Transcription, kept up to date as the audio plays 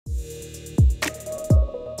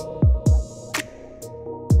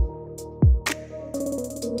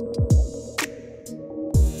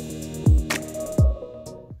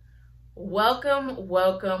Welcome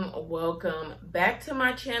back to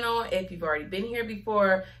my channel if you've already been here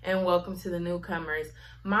before, and welcome to the newcomers.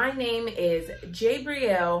 My name is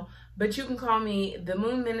Jabrielle, but you can call me the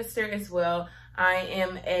Moon Minister as well. I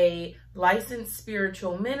am a licensed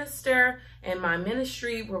spiritual minister, and my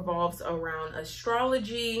ministry revolves around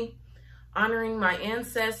astrology, honoring my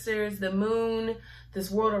ancestors, the moon, this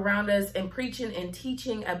world around us, and preaching and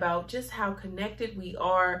teaching about just how connected we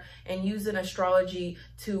are and using astrology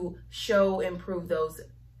to show and prove those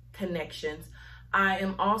connections. I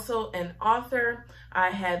am also an author.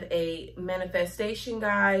 I have a manifestation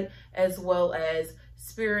guide as well as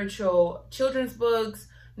spiritual children's books,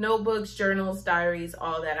 notebooks, journals, diaries,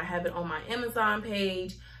 all that. I have it on my Amazon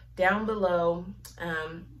page down below.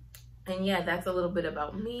 And yeah, that's a little bit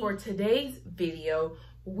about me. For today's video,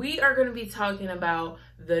 we are going to be talking about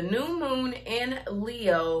the new moon in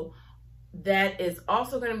Leo that is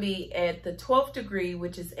also going to be at the 12th degree,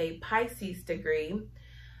 which is a Pisces degree.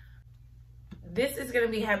 This is going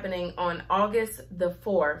to be happening on August the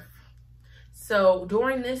 4th. So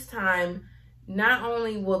during this time, not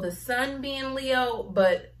only will the sun be in Leo,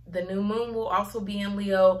 but the new moon will also be in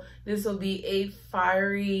Leo. This will be a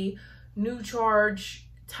fiery, new charge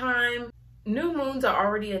time. New moons are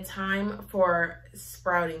already a time for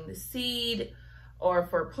sprouting the seed, or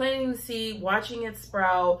for planting the seed, watching it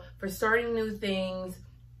sprout, for starting new things,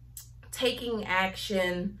 taking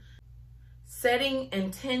action, setting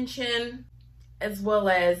intention, as well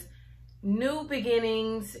as new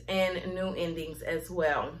beginnings and new endings as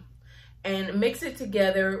well. And mix it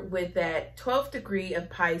together with that 12th degree of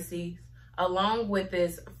Pisces, along with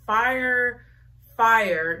this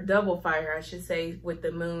double fire, I should say, with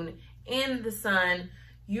the moon and the sun.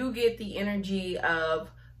 You get the energy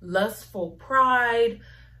of lustful pride,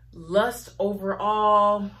 lust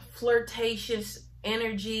overall, flirtatious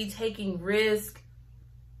energy, taking risk,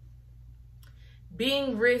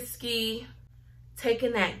 being risky,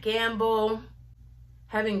 taking that gamble,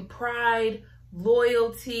 having pride,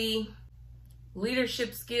 loyalty,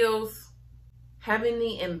 leadership skills, having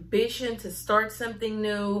the ambition to start something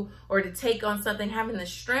new or to take on something, having the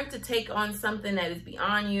strength to take on something that is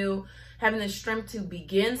beyond you, having the strength to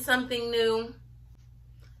begin something new,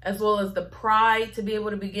 as well as the pride to be able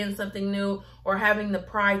to begin something new, or having the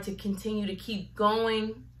pride to continue to keep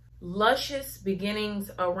going. Luscious beginnings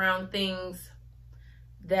around things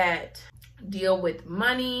that deal with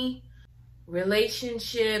money,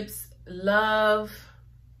 relationships, love,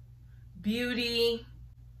 beauty,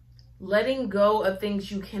 letting go of things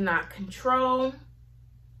you cannot control,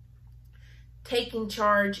 taking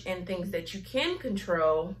charge in things that you can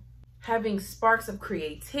control, having sparks of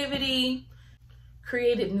creativity,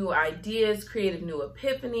 creative new ideas, creative new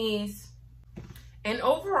epiphanies. And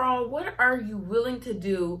overall, what are you willing to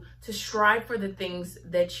do to strive for the things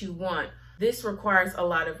that you want? This requires a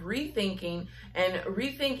lot of rethinking, and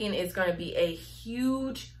rethinking is going to be a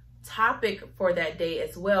huge topic for that day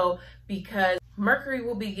as well, because Mercury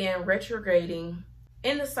will begin retrograding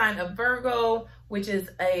in the sign of Virgo, which is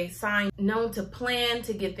a sign known to plan,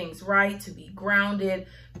 to get things right, to be grounded,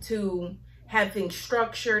 to have things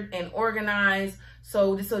structured and organized.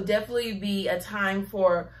 So this will definitely be a time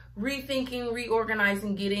for rethinking,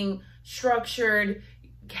 reorganizing, getting structured,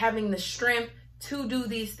 having the strength to do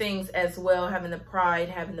these things as well, having the pride,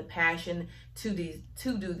 having the passion to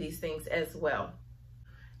do these things as well.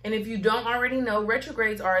 And if you don't already know,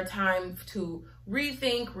 retrogrades are a time to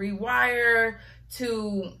rethink, rewire,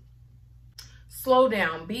 to slow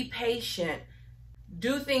down, be patient,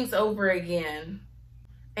 do things over again,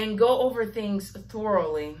 and go over things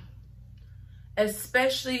thoroughly,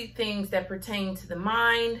 especially things that pertain to the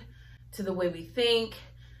mind, to the way we think,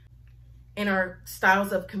 in our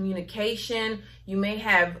styles of communication. You may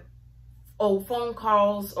have old phone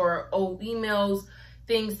calls or old emails,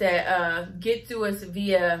 things that get through us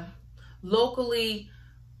via locally,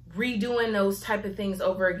 redoing those type of things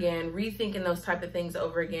over again, rethinking those type of things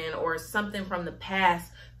over again, or something from the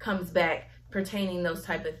past comes back pertaining those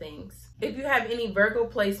type of things. If you have any Virgo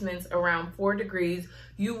placements around 4 degrees,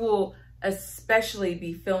 you will especially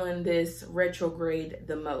be feeling this retrograde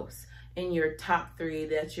the most in your top 3.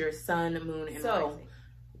 That's your sun, moon, and rising.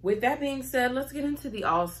 With that being said, let's get into the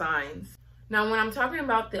all signs. Now, when I'm talking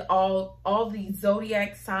about the all the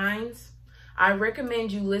zodiac signs, I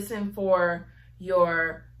recommend you listen for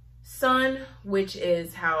your sun, which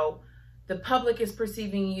is how the public is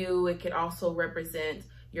perceiving you. It could also represent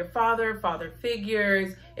your father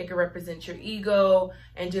figures. It could represent your ego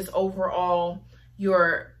and just overall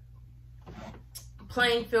your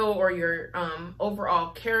playing field, or your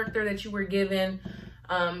overall character that you were given.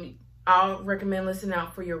 I'll recommend listening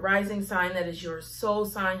out for your rising sign. That is your soul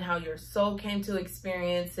sign, how your soul came to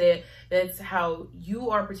experience it. That's how you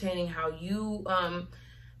are pertaining, how you,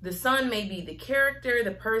 the sun may be the character,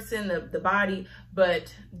 the person, the body,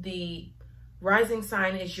 but the rising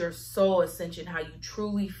sign is your soul ascension, how you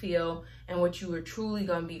truly feel and what you are truly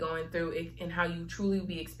going to be going through and how you truly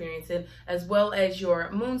be experiencing, as well as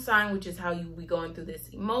your moon sign, which is how you will be going through this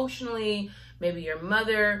emotionally, maybe your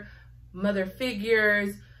mother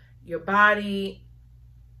figures, your body,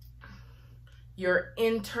 your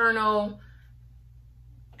internal,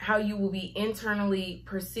 how you will be internally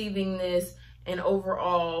perceiving this and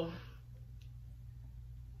overall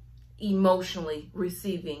emotionally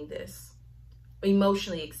receiving this,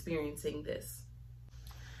 emotionally experiencing this.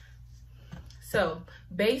 So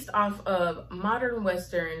based off of modern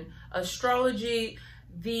Western astrology,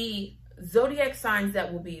 the zodiac signs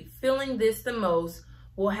that will be feeling this the most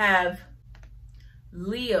will have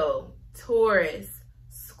Leo, Taurus,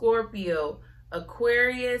 Scorpio,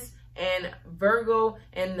 Aquarius, and Virgo,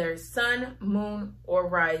 and their sun, moon, or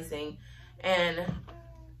rising. And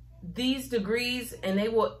these degrees, and they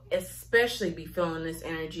will especially be feeling this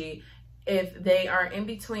energy if they are in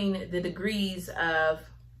between the degrees of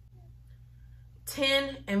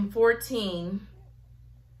 10 and 14.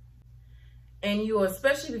 And you will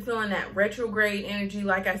especially be feeling that retrograde energy,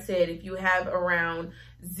 like I said, if you have around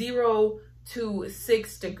 0 to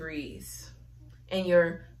 6 degrees in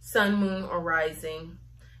your sun, moon, or rising,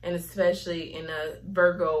 and especially in the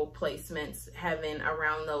Virgo placements having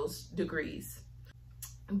around those degrees.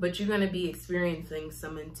 But you're going to be experiencing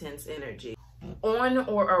some intense energy on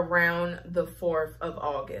or around the 4th of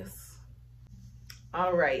August.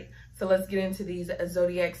 All right, so let's get into these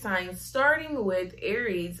zodiac signs, starting with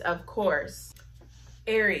Aries, of course.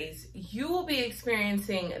 Aries, you will be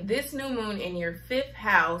experiencing this new moon in your 5th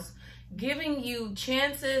house, giving you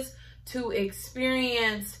chances to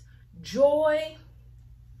experience joy,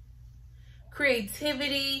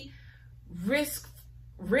 creativity, risk,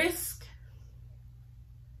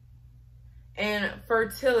 and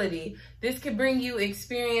fertility. This could bring you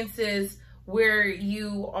experiences where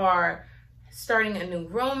you are starting a new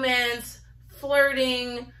romance,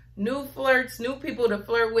 flirting, new flirts, new people to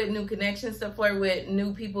flirt with, new connections to flirt with,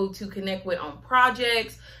 new people to connect with on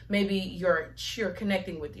projects. Maybe you're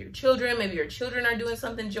connecting with your children. Maybe your children are doing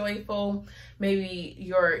something joyful. Maybe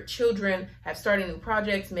your children have started new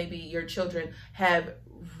projects. Maybe your children have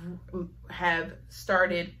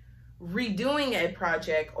started redoing a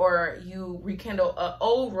project, or you rekindle an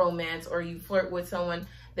old romance, or you flirt with someone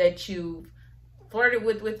that you've flirted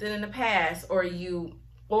with in the past, or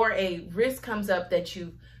a risk comes up that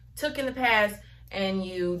you took in the past and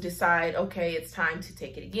you decide, okay, it's time to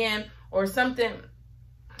take it again, or something,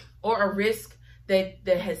 or a risk that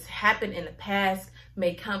has happened in the past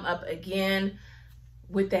may come up again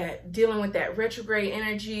with that, dealing with that retrograde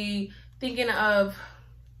energy, thinking of,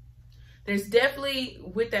 there's definitely,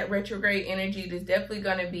 with that retrograde energy, there's definitely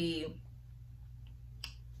going to be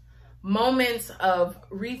moments of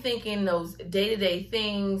rethinking those day-to-day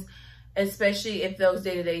things, especially if those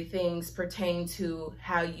day-to-day things pertain to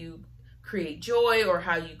how you create joy or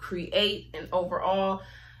how you create and overall.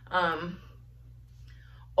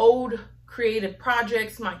 Old creative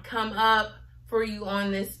projects might come up for you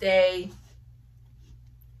on this day,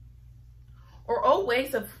 or old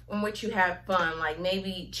ways in which you have fun, like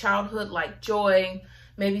maybe childhood, like joy,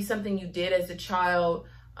 maybe something you did as a child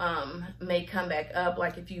may come back up.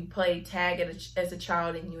 Like if you played tag as a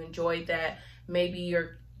child and you enjoyed that, maybe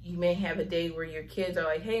you may have a day where your kids are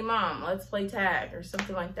like, hey mom, let's play tag or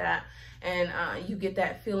something like that. And you get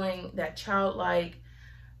that feeling, that childlike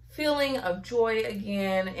feeling of joy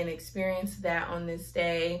again, and experience that on this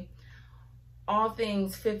day. All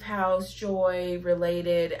things 5th house joy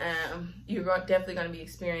related, you're definitely going to be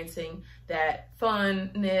experiencing that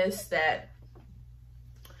funness, that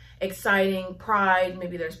exciting pride.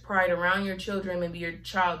 Maybe there's pride around your children. Maybe your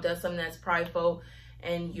child does something that's prideful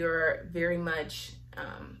and you're very much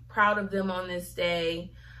proud of them on this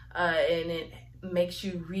day, and it makes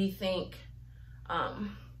you rethink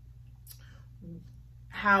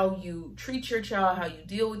how you treat your child, how you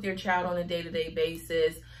deal with your child on a day-to-day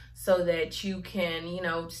basis, so that you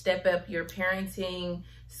can, step up your parenting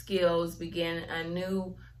skills, begin a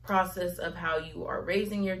new process of how you are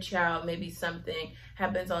raising your child. Maybe something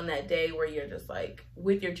happens on that day where you're just like,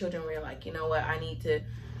 with your children, where you're like, you know what, I need to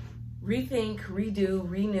rethink, redo,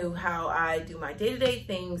 renew how I do my day-to-day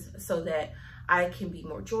things so that I can be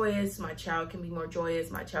more joyous, my child can be more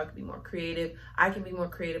joyous, my child can be more creative, I can be more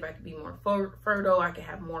creative, I can be more fertile, I can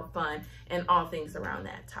have more fun, and all things around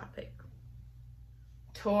that topic.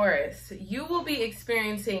 Taurus, you will be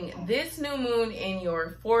experiencing this new moon in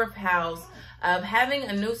your 4th house of having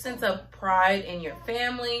a new sense of pride in your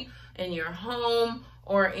family, in your home,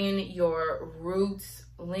 or in your roots,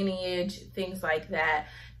 lineage, things like that.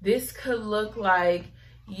 This could look like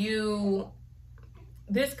a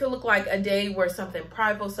day where something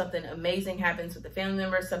prideful, something amazing happens with a family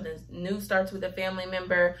member, something new starts with a family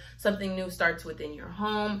member, something new starts within your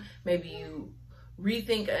home. Maybe you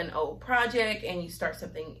rethink an old project and you start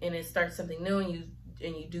something, and it starts something new, and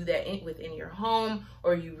you do that within your home,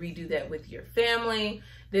 or you redo that with your family.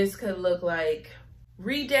 This could look like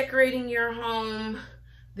redecorating your home.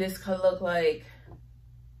 This could look like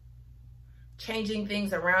changing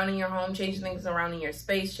things around in your home, changing things around in your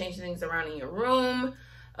space, changing things around in your room,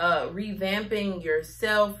 revamping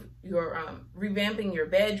yourself, revamping your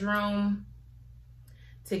bedroom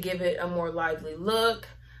to give it a more lively look.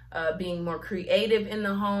 Being more creative in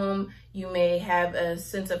the home. You may have a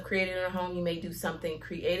sense of creative in the home. You may do something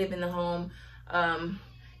creative in the home.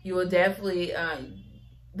 You will definitely,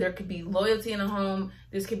 there could be loyalty in the home.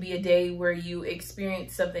 This could be a day where you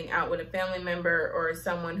experience something out with a family member or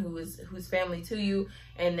someone who's family to you,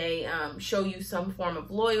 and they show you some form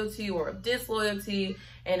of loyalty or of disloyalty,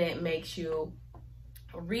 and it makes you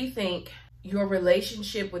rethink your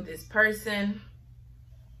relationship with this person,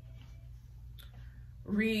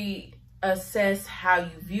 reassess how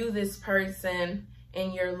you view this person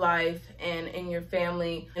in your life and in your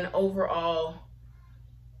family, and overall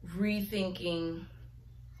rethinking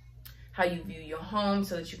how you view your home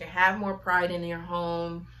so that you can have more pride in your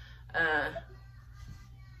home.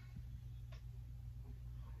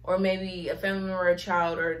 Or maybe a family member or a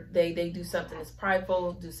child, or they do something that's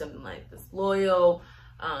prideful, do something like this loyal.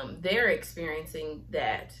 They're experiencing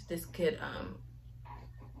that.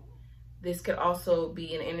 This could also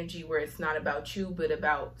be an energy where it's not about you, but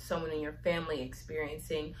about someone in your family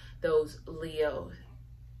experiencing those Leo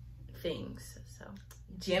things. So,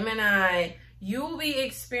 Gemini, you will be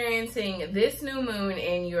experiencing this new moon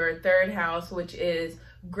in your 3rd house, which is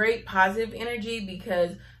great positive energy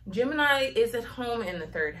because Gemini is at home in the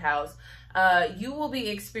 3rd house. You will be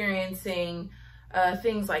experiencing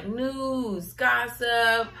things like news,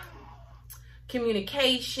 gossip,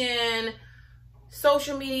 communication,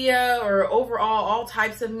 social media, or overall all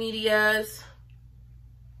types of medias,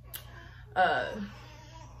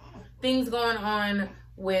 things going on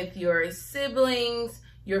with your siblings,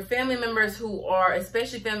 your family members who are,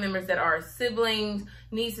 especially family members that are siblings,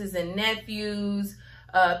 nieces and nephews,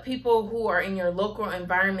 people who are in your local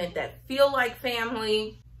environment that feel like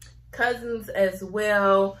family, cousins as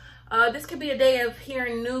well. This could be a day of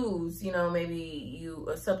hearing news, maybe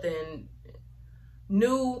you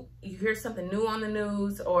hear something new on the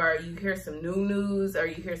news, or you hear some new news, or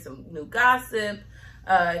you hear some new gossip.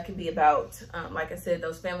 It could be about, like I said,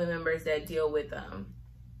 those family members that deal with,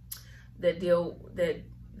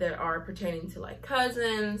 that are pertaining to like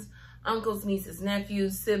cousins, uncles, nieces,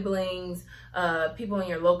 nephews, siblings, people in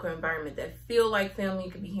your local environment that feel like family.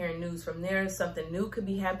 You could be hearing news from there. Something new could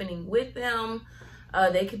be happening with them.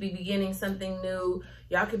 They could be beginning something new.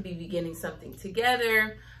 Y'all could be beginning something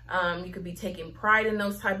together. You could be taking pride in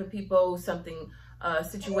those type of people.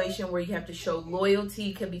 Situation where you have to show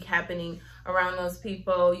loyalty could be happening around those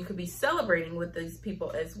people. You could be celebrating with these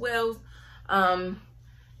people as well.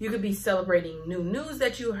 You could be celebrating new news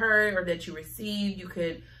that you heard or that you received. You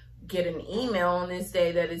could get an email on this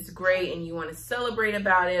day that is great and you want to celebrate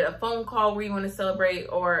about it. A phone call where you want to celebrate,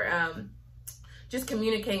 or just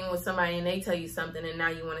communicating with somebody and they tell you something and now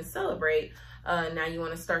you want to celebrate. Now you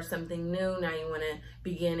want to start something new. Now you want to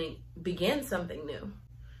begin something new.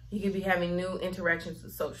 You could be having new interactions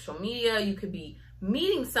with social media. You could be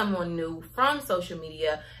meeting someone new from social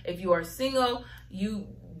media. If you are single,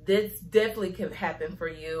 this definitely could happen for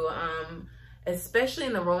you. Especially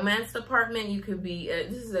in the romance department, you could be,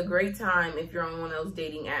 this is a great time if you're on one of those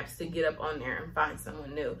dating apps to get up on there and find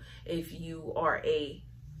someone new if you are a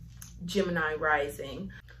Gemini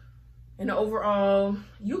rising. And overall,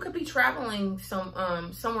 you could be traveling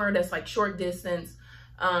somewhere that's like short distance,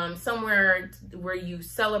 somewhere where you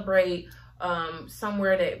celebrate,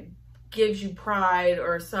 somewhere that gives you pride,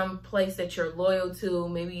 or some place that you're loyal to.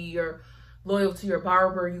 Maybe you're loyal to your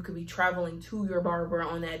barber. You could be traveling to your barber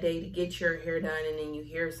on that day to get your hair done, and then you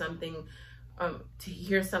hear something,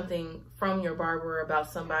 from your barber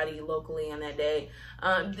about somebody locally on that day.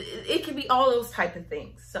 It could be all those type of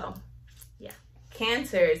things. So yeah,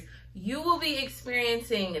 Cancers, you will be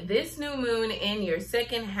experiencing this new moon in your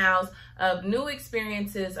 2nd house of new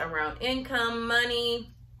experiences around income, money,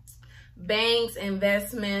 banks,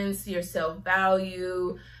 investments, your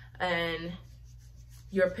self-value, and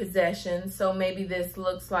your possessions. So maybe this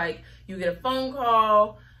looks like you get a phone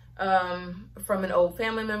call from an old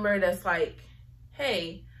family member that's like,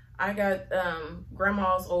 hey, I got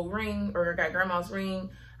grandma's old ring, or I got grandma's ring.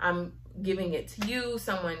 I'm giving it to you.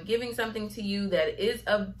 Someone giving something to you that is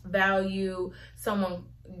of value. Someone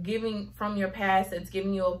giving from your past that's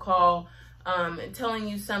giving you a call and telling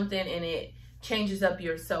you something, and it changes up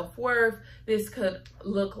your self-worth. This could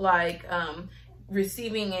look like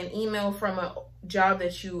receiving an email from a job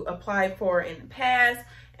that you applied for in the past,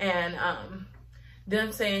 and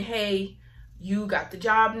them saying, hey, you got the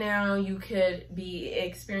job now. You could be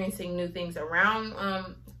experiencing new things around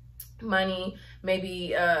money.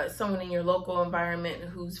 Maybe someone in your local environment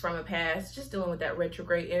who's from a past, just dealing with that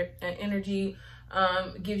retrograde energy,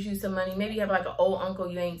 gives you some money. Maybe you have like an old uncle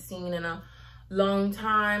you ain't seen in a long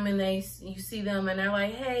time, and you see them and they're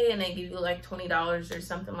like, hey, and they give you like $20 or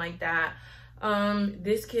something like that.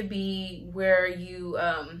 This could be where you,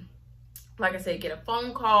 like I said, get a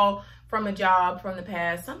phone call from a job from the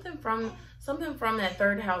past, something from that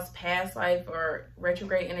third house past life or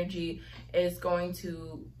retrograde energy is going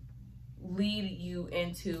to lead you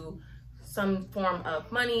into some form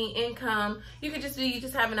of money, income. You could just be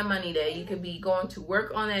having a money day. You could be going to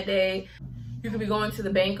work on that day. You could be going to the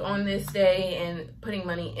bank on this day and putting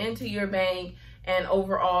money into your bank, and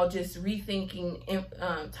overall just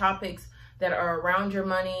rethinking topics that are around your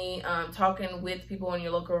money, talking with people in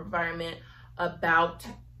your local environment about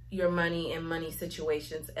your money and money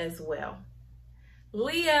situations as well.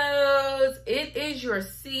 Leos, it is your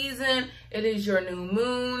season. It is your new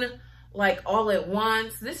moon, like all at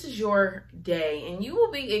once. This is your day, and you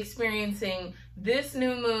will be experiencing this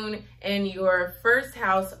new moon in your first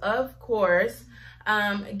house, of course,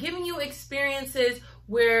 giving you experiences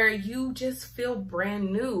where you just feel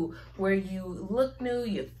brand new, where you look new,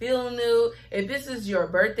 you feel new. If this is your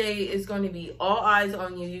birthday, it's going to be all eyes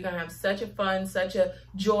on you. You're going to have such a fun, such a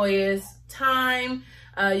joyous time.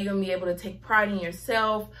 You're going to be able to take pride in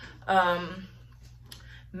yourself.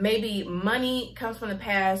 Maybe money comes from the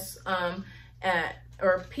past,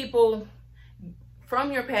 or people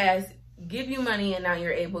from your past give you money, and now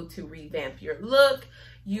you're able to revamp your look.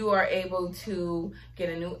 You are able to get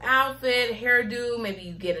a new outfit, hairdo, maybe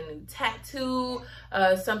you get a new tattoo.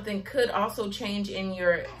 Something could also change in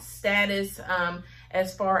your status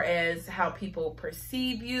as far as how people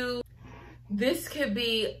perceive you. This could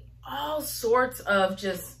be all sorts of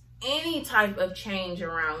just any type of change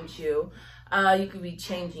around you. You could be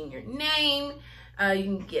changing your name. You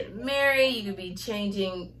can get married. You could be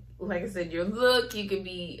changing, like I said, your look. You could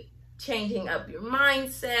be changing up your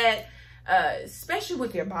mindset. Especially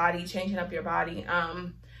with your body, changing up your body.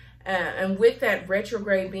 And with that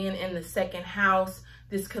retrograde being in the second house,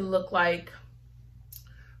 this could look like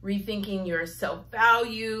rethinking your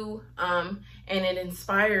self-value, and it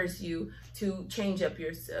inspires you to change up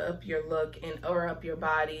your look or up your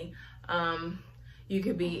body. You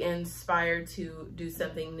could be inspired to do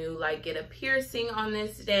something new, like get a piercing on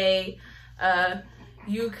this day.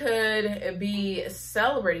 You could be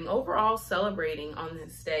overall celebrating on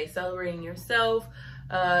this day, celebrating yourself,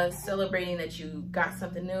 celebrating that you got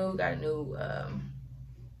something new, got a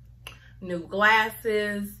new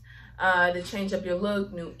glasses, to change up your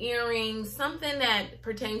look, new earrings, something that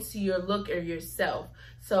pertains to your look or yourself.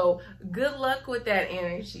 So good luck with that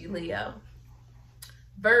energy, Leo.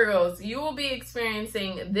 Virgos, you will be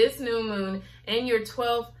experiencing this new moon in your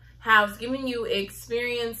 12th house, giving you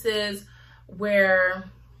experiences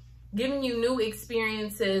giving you new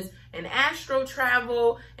experiences in astral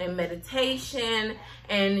travel and meditation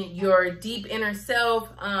and your deep inner self.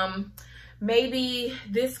 Maybe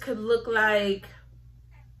this could look like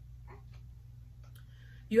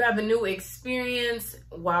you have a new experience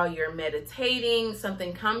while you're meditating.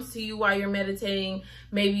 Something comes to you while you're meditating.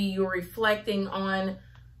 Maybe you're reflecting on,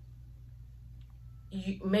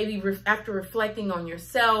 after reflecting on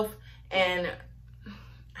yourself and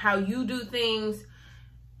how you do things,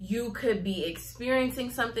 you could be experiencing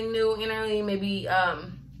something new internally. Maybe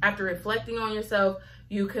after reflecting on yourself,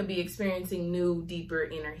 you could be experiencing new, deeper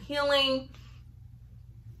inner healing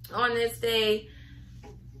on this day.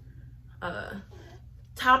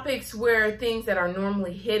 Topics where things that are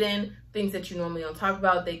normally hidden, things that you normally don't talk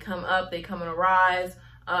about, they come up, they come and arise.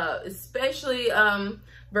 Especially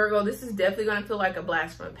Virgo, this is definitely going to feel like a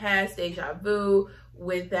blast from the past, deja vu,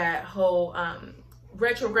 with that whole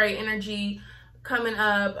retrograde energy coming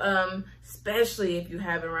up, especially if you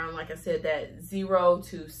have it around, like I said, that 0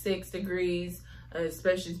 to 6 degrees,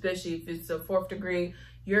 especially if it's a 4th degree.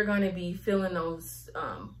 You're going to be feeling those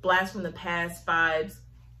blast from the past vibes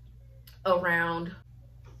around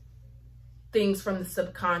things from the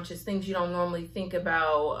subconscious, things you don't normally think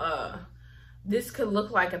about. This could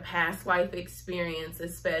look like a past life experience,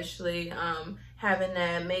 especially having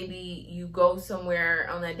that. Maybe you go somewhere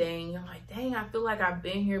on that day and you're like, dang, I feel like I've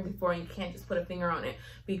been here before, and you can't just put a finger on it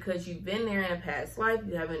because you've been there in a past life.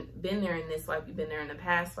 You haven't been there in this life, you've been there in a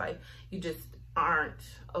past life. You just aren't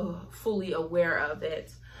fully aware of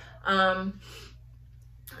it.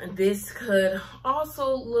 This could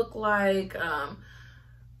also look like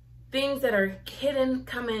things that are hidden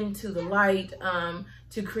coming to the light,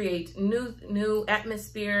 to create new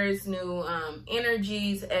atmospheres, new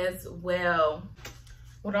energies as well.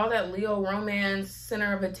 With all that Leo romance,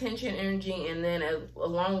 center of attention energy, and then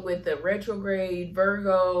along with the retrograde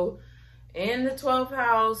Virgo and the 12th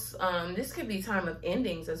house, this could be time of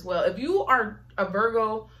endings as well. If you are a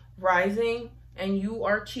Virgo rising and you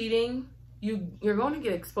are cheating, you're going to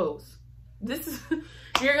get exposed.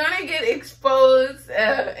 You're going to get exposed,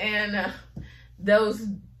 and those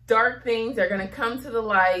dark things are going to come to the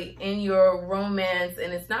light in your romance,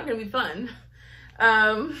 and it's not going to be fun.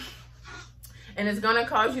 And it's going to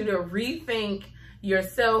cause you to rethink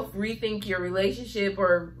yourself, rethink your relationship,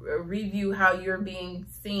 or review how you're being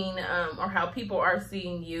seen, or how people are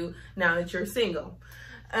seeing you now that you're single.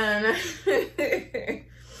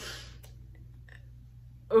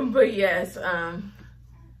 But yes,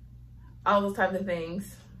 all those type of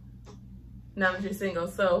things now that you're single.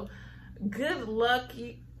 So good luck,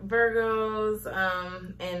 Virgos,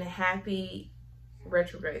 and happy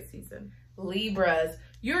retrograde season. Libras,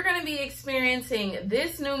 you're going to be experiencing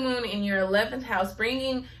this new moon in your 11th house,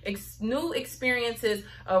 bringing new experiences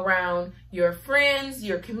around your friends,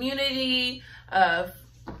 your community,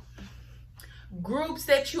 groups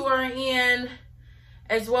that you are in,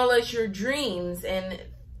 as well as your dreams and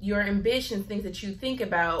your ambitions, things that you think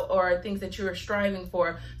about or things that you are striving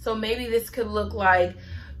for. So maybe this could look like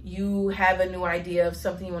you have a new idea of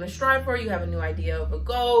something you want to strive for. You have a new idea of a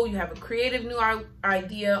goal. You have a creative new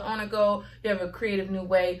idea on a goal. You have a creative new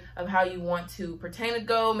way of how you want to pertain a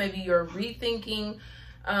goal. Maybe you're rethinking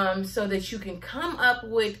so that you can come up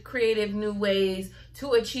with creative new ways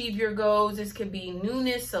to achieve your goals. This could be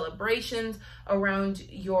newness, celebrations around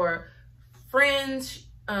your friends.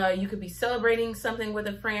 You could be celebrating something with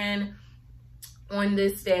a friend on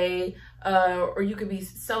this day, or you could be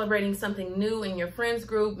celebrating something new in your friends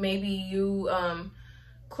group. Maybe you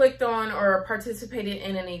clicked on or participated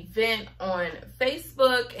in an event on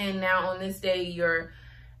Facebook, and now on this day you're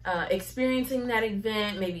experiencing that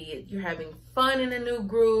event. Maybe you're having fun in a new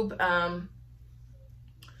group.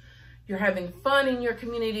 You're having fun in your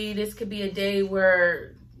community. This could be a day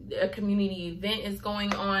where a community event is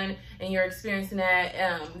going on and you're experiencing that.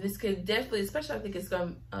 This could definitely, especially I think it's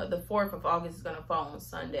going the 4th of August is going to fall on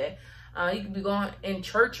Sunday. You could be going in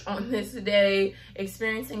church on this day,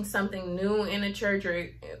 experiencing something new in a church,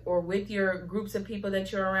 or with your groups of people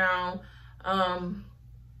that you're around.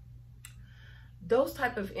 Those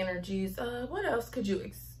type of energies. What else could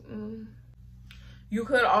you You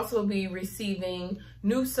could also be receiving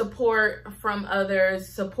new support from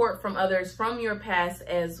others from your past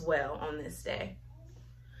as well on this day.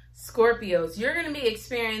 Scorpios, you're going to be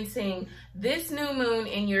experiencing this new moon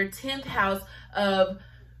in your 10th house of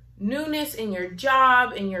newness in your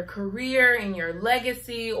job, in your career, in your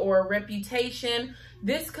legacy or reputation.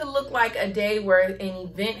 This could look like a day where an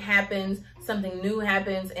event happens, something new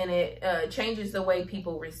happens, and it changes the way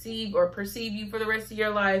people receive or perceive you for the rest of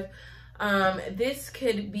your life. This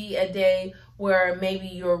could be a day where maybe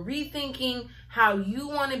you're rethinking how you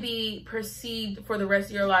want to be perceived for the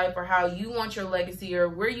rest of your life, or how you want your legacy, or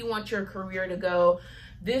where you want your career to go.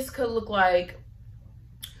 This could look like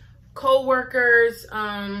co-workers,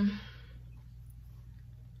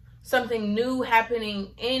 something new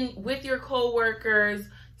happening with your co-workers,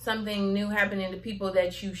 something new happening to people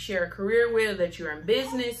that you share a career with, that you're in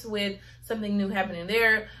business with, something new happening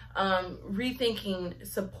there. Rethinking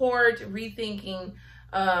support, rethinking,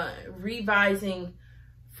 revising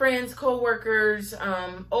friends, co-workers,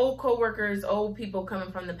 old people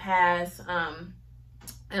coming from the past.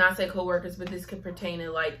 And I say co-workers, but this could pertain to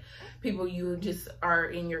like people you just are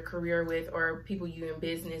in your career with, or people you're in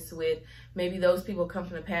business with. Maybe those people come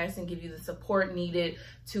from the past and give you the support needed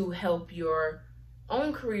to help your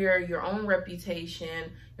own career, your own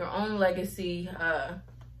reputation, your own legacy,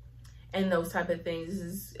 and those type of things. This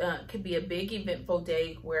is, could be a big eventful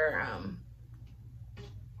day where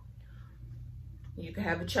you could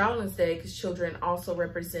have a Children's Day, because children also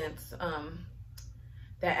represents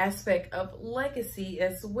that aspect of legacy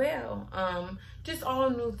as well. Just all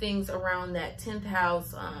new things around that 10th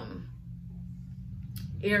house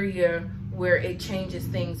area where it changes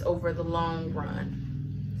things over the long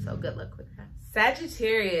run. So good luck with that.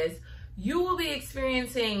 Sagittarius, you will be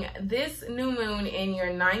experiencing this new moon in your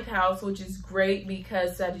 9th house, which is great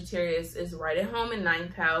because Sagittarius is right at home in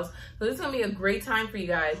 9th house. So this is going to be a great time for you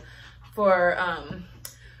guys for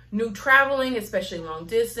new traveling, especially long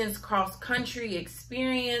distance, cross country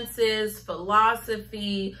experiences,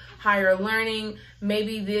 philosophy, higher learning.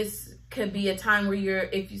 Maybe this could be a time where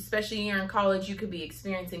especially you're in college, you could be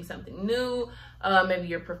experiencing something new. Maybe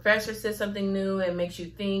your professor says something new and makes you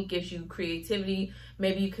think, gives you creativity.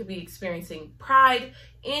 Maybe you could be experiencing pride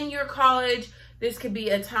in your college. This could be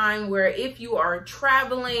a time where if you are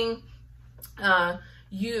traveling,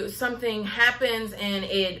 something happens and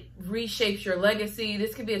it reshapes your legacy.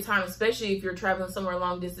 This could be a time, especially if you're traveling somewhere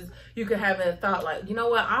long distance, you could have a thought like, you know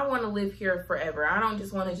what, I want to live here forever. I don't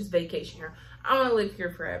just want to just vacation here. I want to live here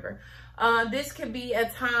forever. This could be a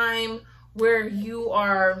time where you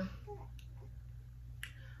are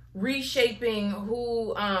reshaping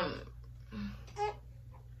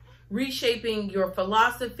your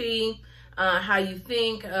philosophy, how you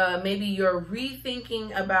think. Maybe you're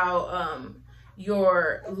rethinking about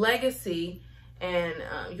your legacy and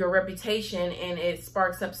your reputation, and it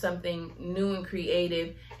sparks up something new and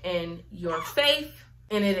creative in your faith,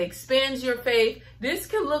 and it expands your faith. This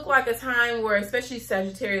could look like a time where, especially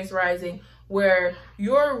Sagittarius rising, where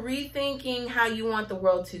you're rethinking how you want the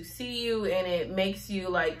world to see you, and it makes you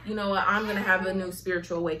like, you know what, I'm gonna have a new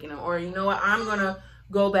spiritual awakening, or you know what, I'm gonna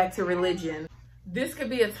go back to religion. This could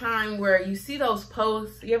be a time where you see those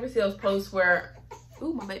posts. You ever see those posts where,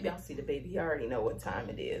 ooh, my baby, I'll see the baby. You already know what time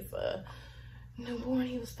it is. Newborn,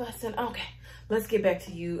 he was fussing. Okay, let's get back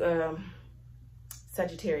to you,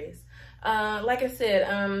 Sagittarius. Like I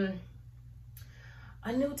said,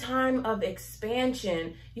 a new time of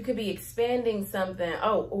expansion. You could be expanding something.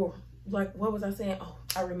 Oh, or like, what was I saying? Oh,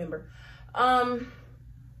 I remember.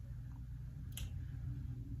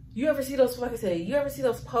 You ever see those, like I said, you ever see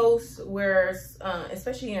those posts where,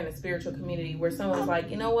 especially in a spiritual community, where someone's like,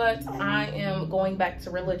 you know what, I am going back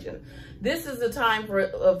to religion. This is a time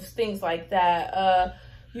of things like that.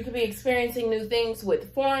 You could be experiencing new things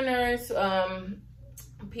with foreigners,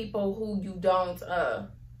 people who you don't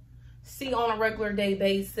see on a regular day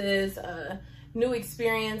basis, new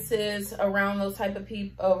experiences around those type of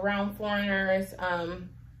people, around foreigners,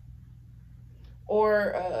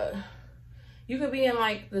 or you could be in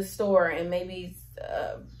like the store and maybe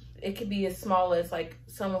it could be as small as like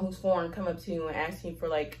someone who's foreign come up to you and ask you for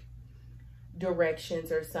like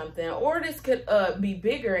directions or something. Or this could be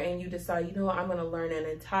bigger and you decide, you know what, I'm going to learn an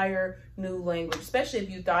entire new language. Especially if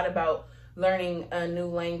you thought about learning a new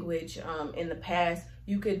language in the past,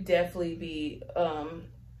 you could definitely be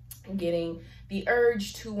getting the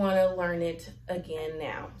urge to want to learn it again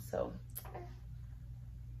now. So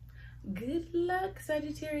good luck,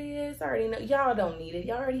 Sagittarius. I already know y'all don't need it.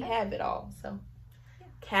 Y'all already have it all. So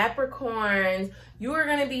Capricorns, you are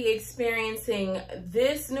going to be experiencing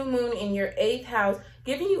this new moon in your 8th house,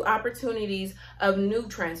 giving you opportunities of new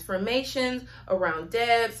transformations around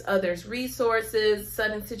debts, others' resources.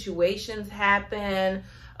 Sudden situations happen,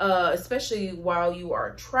 especially while you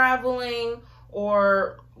are traveling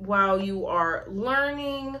or while you are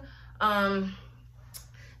learning.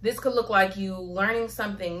 This could look like you learning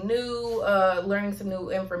something new, learning some new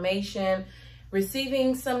information,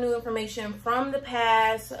 receiving some new information from the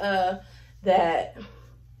past that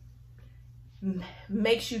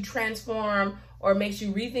makes you transform or makes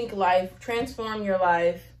you rethink life, transform your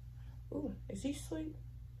life. Ooh, is he asleep?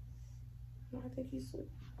 No, I think he's asleep.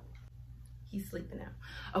 He's sleeping now.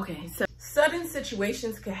 Okay, so sudden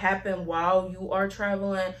situations could happen while you are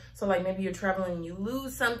traveling. So like maybe you're traveling and you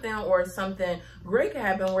lose something, or something great could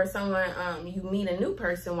happen where someone, you meet a new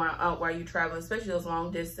person while you're traveling, especially those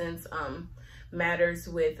long distance matters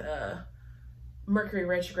with Mercury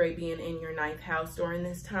retrograde being in your 9th house during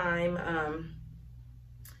this time.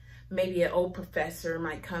 Maybe an old professor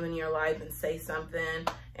might come in your life and say something,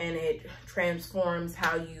 and it transforms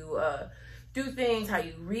how you do things, how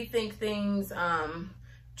you rethink things,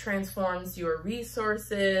 transforms your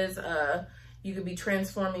resources. You could be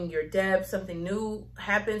transforming your debt. Something new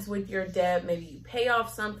happens with your debt. Maybe you pay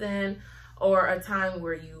off something, or a time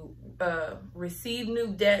where you receive new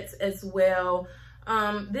debts as well.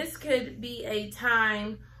 This could be a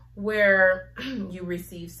time where you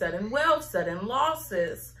receive sudden wealth, sudden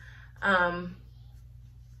losses.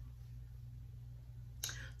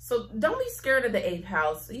 So don't be scared of the 8th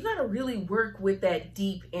house. You got to really work with that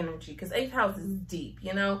deep energy, because 8th house is deep,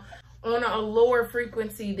 you know. On a lower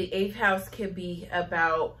frequency, the 8th house could be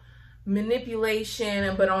about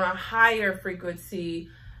manipulation, but on a higher frequency,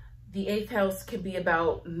 the 8th house could be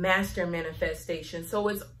about master manifestation. So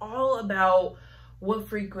it's all about what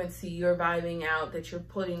frequency you're vibing out, that you're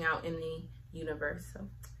putting out in the universe. So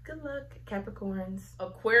good luck, Capricorns.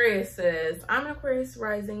 Aquarius says, I'm an Aquarius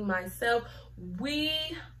rising myself. We,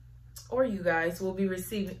 or you guys, will be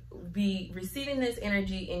receiving this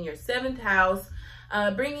energy in your 7th house,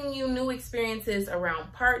 bringing you new experiences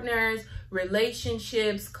around partners,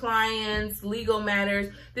 relationships, clients, legal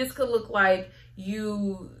matters. This could look like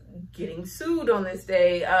you getting sued on this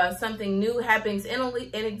day. Something new happens in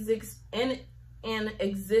an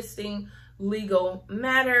existing legal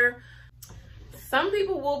matter. Some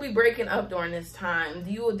people will be breaking up during this time.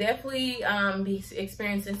 You will definitely be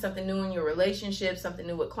experiencing something new in your relationship, something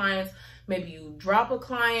new with clients. Maybe you drop a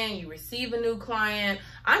client, you receive a new client.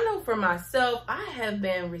 I know for myself, I have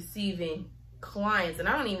been receiving clients, and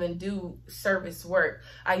I don't even do service work.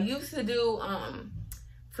 I used to do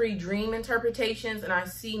free dream interpretations, and I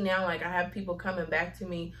see now, like, I have people coming back to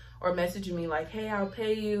me or messaging me like, hey, I'll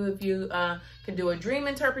pay you if you can do a dream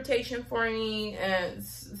interpretation for me, and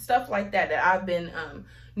stuff like that I've been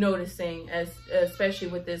noticing, especially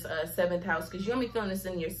with this 7th house, because you're gonna be feeling this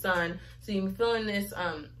in your sun, so you're feeling this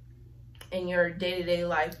in your day-to-day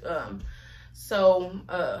life,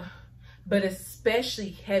 but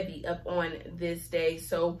especially heavy up on this day.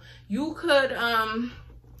 So you could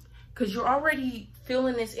because you're already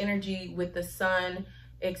feeling this energy with the sun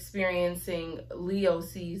experiencing Leo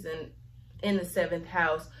season in the 7th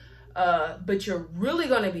house, but you're really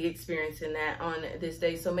going to be experiencing that on this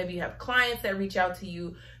day. So maybe you have clients that reach out to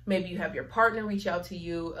you, maybe you have your partner reach out to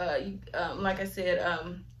you, like I said,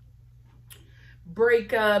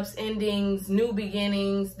 breakups, endings, new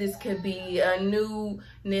beginnings. This could be a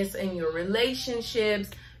newness in your relationships,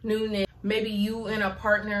 newness. Maybe you and a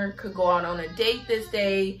partner could go out on a date this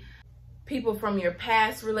day. People from your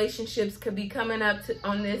past relationships could be coming up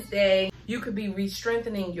on this day. You could be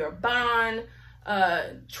re-strengthening your bond,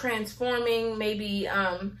 transforming. Maybe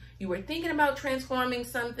you were thinking about transforming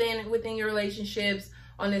something within your relationships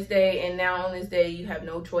on this day, and now on this day you have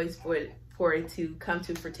no choice for it to come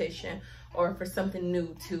to fruition, or for something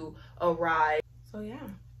new to arrive. So yeah,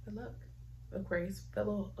 good luck, Aquarius,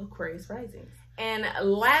 fellow Aquarius risings. And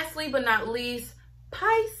lastly but not least,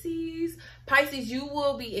 Pisces. Pisces, you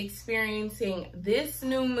will be experiencing this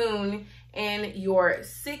new moon in your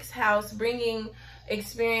 6th house, bringing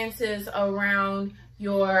experiences around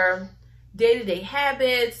your day-to-day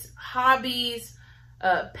habits, hobbies,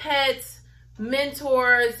 pets,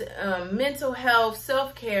 mentors, mental health,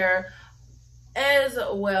 self-care, as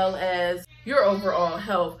well as your overall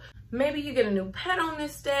health. Maybe you get a new pet on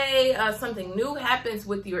this day. Something new happens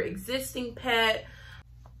with your existing pet.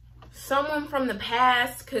 Someone from the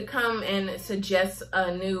past could come and suggest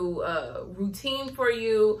a new routine for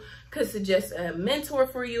you, could suggest a mentor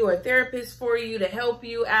for you, or a therapist for you to help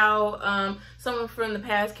you out. Someone from the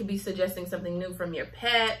past could be suggesting something new from your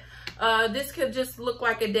pet. This could just look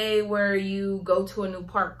like a day where you go to a new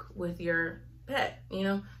park with your pet, you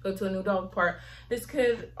know, go to a new dog park. This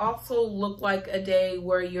could also look like a day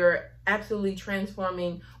where you're absolutely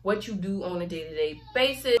transforming what you do on a day-to-day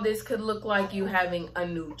basis. This could look like you having a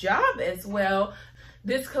new job as well.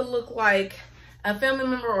 This could look like a family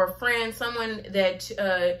member or a friend, someone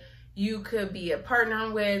that you could be a partner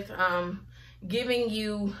with, giving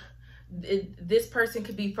you, this person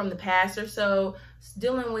could be from the past or so,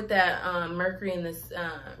 dealing with that Mercury in this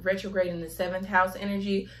retrograde in the 7th house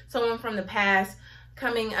energy. Someone from the past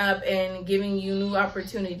coming up and giving you new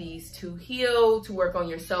opportunities to heal, to work on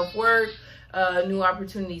your self-worth, new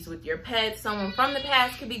opportunities with your pets. Someone from the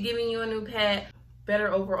past could be giving you a new pet.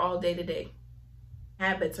 Better overall day-to-day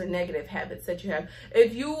habits or negative habits that you have.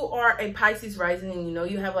 If you are a Pisces rising and you know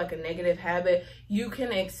you have like a negative habit, you can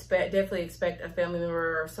definitely expect a family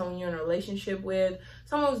member or someone you're in a relationship with,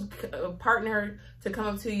 someone's partner, to come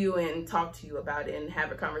up to you and talk to you about it and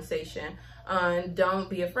have a conversation. Don't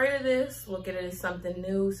be afraid of this. Look at it as something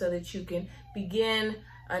new so that you can begin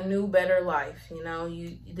a new, better life. You know,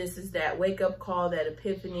 this is that wake-up call, that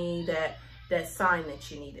epiphany, that sign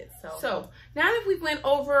that you needed. So now that we went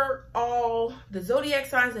over all the zodiac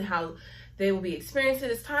signs and how they will be experiencing,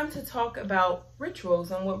 it's time to talk about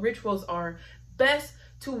rituals and what rituals are best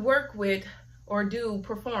to work with or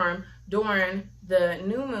perform during the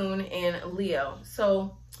new moon in Leo.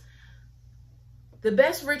 So the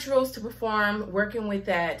best rituals to perform working with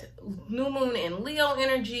that new moon in Leo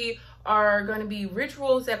energy are going to be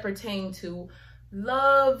rituals that pertain to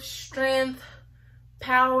love, strength,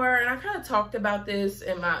 power. And I kind of talked about this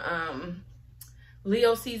in my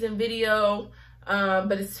Leo season video,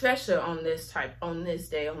 but especially on this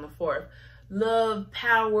day, on the 4th. Love,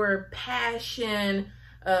 power, passion,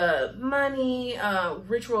 money,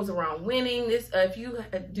 rituals around winning. This if you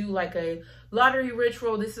do like a lottery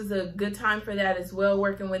ritual, this is a good time for that as well,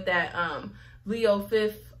 working with that Leo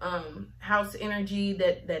 5th house energy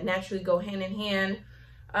that naturally go hand in hand.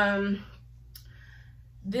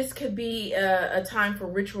 This could be a time for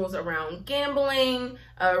rituals around gambling,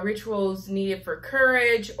 rituals needed for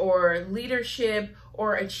courage or leadership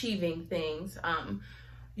or achieving things.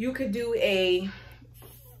 You could do a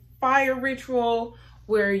fire ritual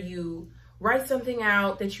where you write something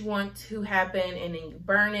out that you want to happen, and then you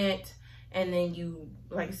burn it, and then you,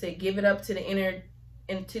 like I said, give it up to the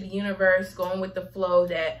into the universe, going with the flow,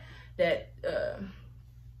 that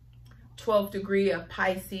 12th degree of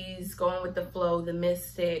Pisces, going with the flow, the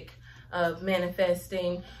mystic of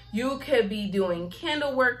manifesting. You could be doing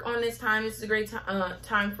candle work on this time. This is a great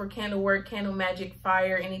time for candle work, candle magic,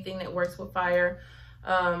 fire, anything that works with fire.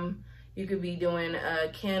 You could be doing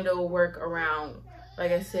candle work around,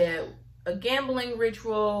 like I said, a gambling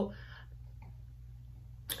ritual,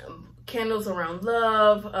 candles around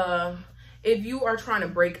love. If you are trying to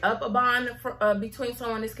break up a bond between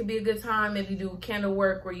someone, this could be a good time. If you do candle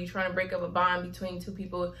work where you're trying to break up a bond between two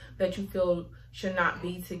people that you feel should not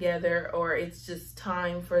be together, or it's just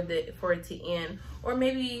time for it to end. Or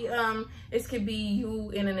maybe this could be you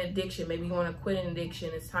in an addiction. Maybe you want to quit an addiction.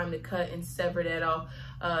 It's time to cut and sever that off.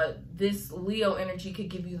 This Leo energy could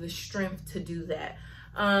give you the strength to do that,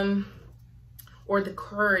 or the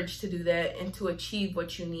courage to do that and to achieve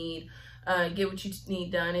what you need. Get what you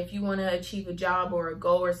need done. If you want to achieve a job or a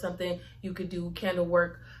goal or something, you could do candle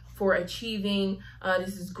work for achieving.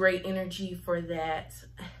 This is great energy for that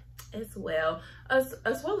as well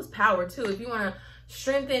as power too. If you want to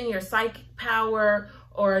strengthen your psychic power,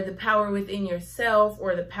 or the power within yourself,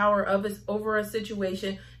 or the power of us over a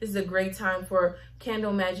situation, this is a great time for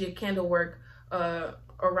candle magic, candle work.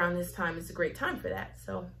 Around this time, it's a great time for that.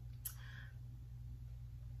 So,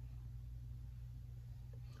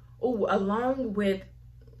 along with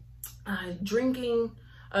drinking,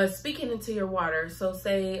 speaking into your water. So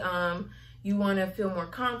say you want to feel more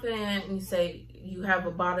confident, and you say you have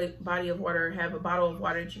a body of water, have a bottle of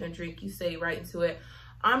water that you can drink. You say right into it,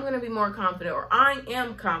 I'm going to be more confident, or I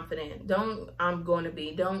am confident. I'm going to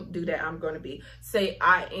be. Don't do that. I'm going to be. Say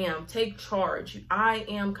I am. Take charge. I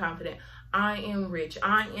am confident. I am rich.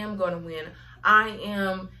 I am going to win. I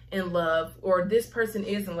am in love, or this person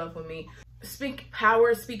is in love with me. Speak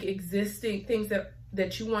power, speak existing things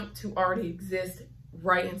that you want to already exist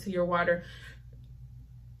right into your water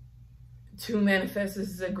to manifest. This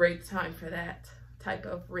is a great time for that type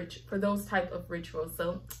of those type of rituals.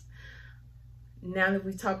 So now that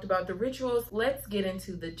we've talked about the rituals, let's get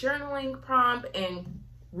into the journaling prompt. And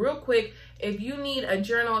real quick, if you need a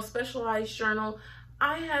journal, a specialized journal,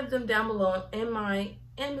 I have them down below in my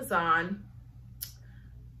Amazon,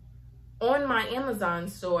 on my Amazon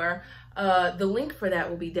store. The link for that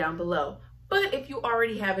will be down below. But if you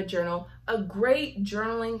already have a journal, a great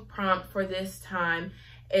journaling prompt for this time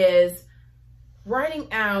is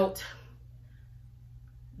writing out,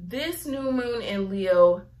 this new moon in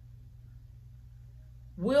Leo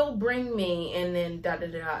will bring me, and then da da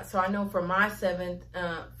da. So I know for my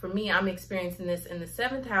for me, I'm experiencing this in the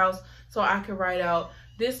 7th house. So I can write out,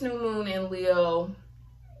 this new moon in Leo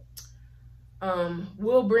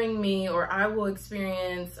will bring me, or I will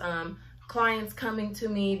experience clients coming to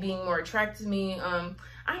me, being more attracted to me.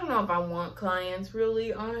 I don't know if I want clients,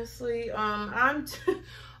 really, honestly. I'm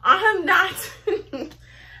not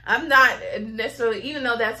I'm not necessarily, even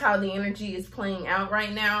though that's how the energy is playing out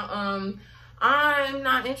right now, I'm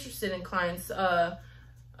not interested in clients.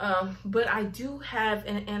 But I do have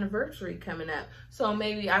an anniversary coming up, so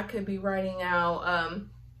maybe I could be writing out,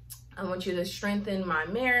 I want you to strengthen my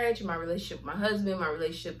marriage, my relationship with my husband, my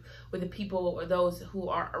relationship with the people or those who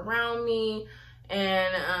are around me,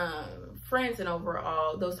 and friends, and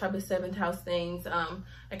overall, those type of 7th house things.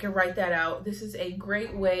 I can write that out. This is a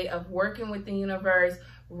great way of working with the universe.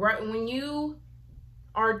 Right when you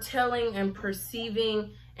are telling and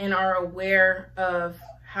perceiving and are aware of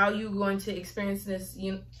how you're going to experience this,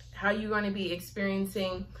 how you're going to be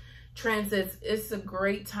experiencing transits, it's a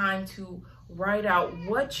great time to write out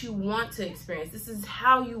what you want to experience. This is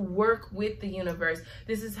how you work with the universe.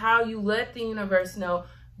 This is how you let the universe know,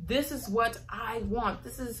 this is what I want.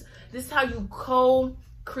 This is how you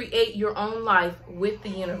co-create your own life with the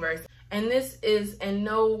universe. And this is in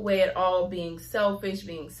no way at all being selfish,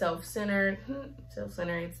 being self-centered.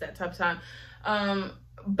 It's that type of time.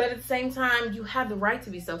 But at the same time, you have the right to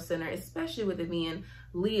be self-centered, especially with it being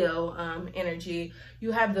Leo energy.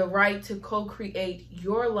 You have the right to co-create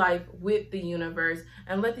your life with the universe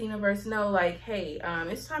and let the universe know, like, hey,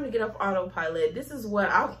 it's time to get off autopilot. This is what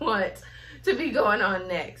I want to be going on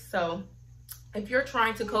next. So If you're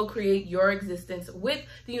trying to co-create your existence with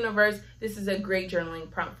the universe, this is a great journaling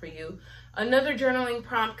prompt for you. Another journaling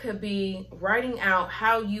prompt could be writing out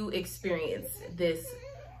how you experience this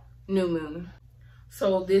new moon.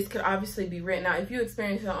 So this could obviously be written out. If you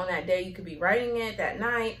experience it on that day, you could be writing it that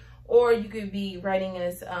night, or you could be writing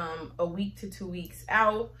this a week to 2 weeks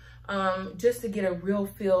out, just to get a real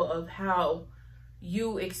feel of how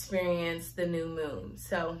you experience the new moon.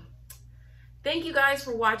 So thank you guys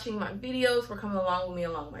for watching my videos, for coming along with me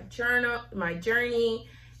along my journey,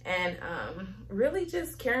 and really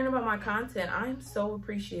just caring about my content. I'm so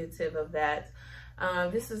appreciative of that.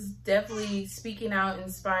 This is definitely speaking out,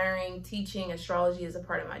 inspiring, teaching astrology as a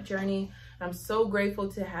part of my journey. I'm so grateful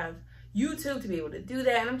to have YouTube to be able to do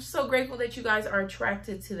that. And I'm just so grateful that you guys are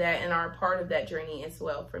attracted to that and are a part of that journey as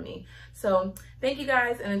well for me. So thank you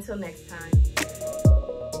guys, and until next time.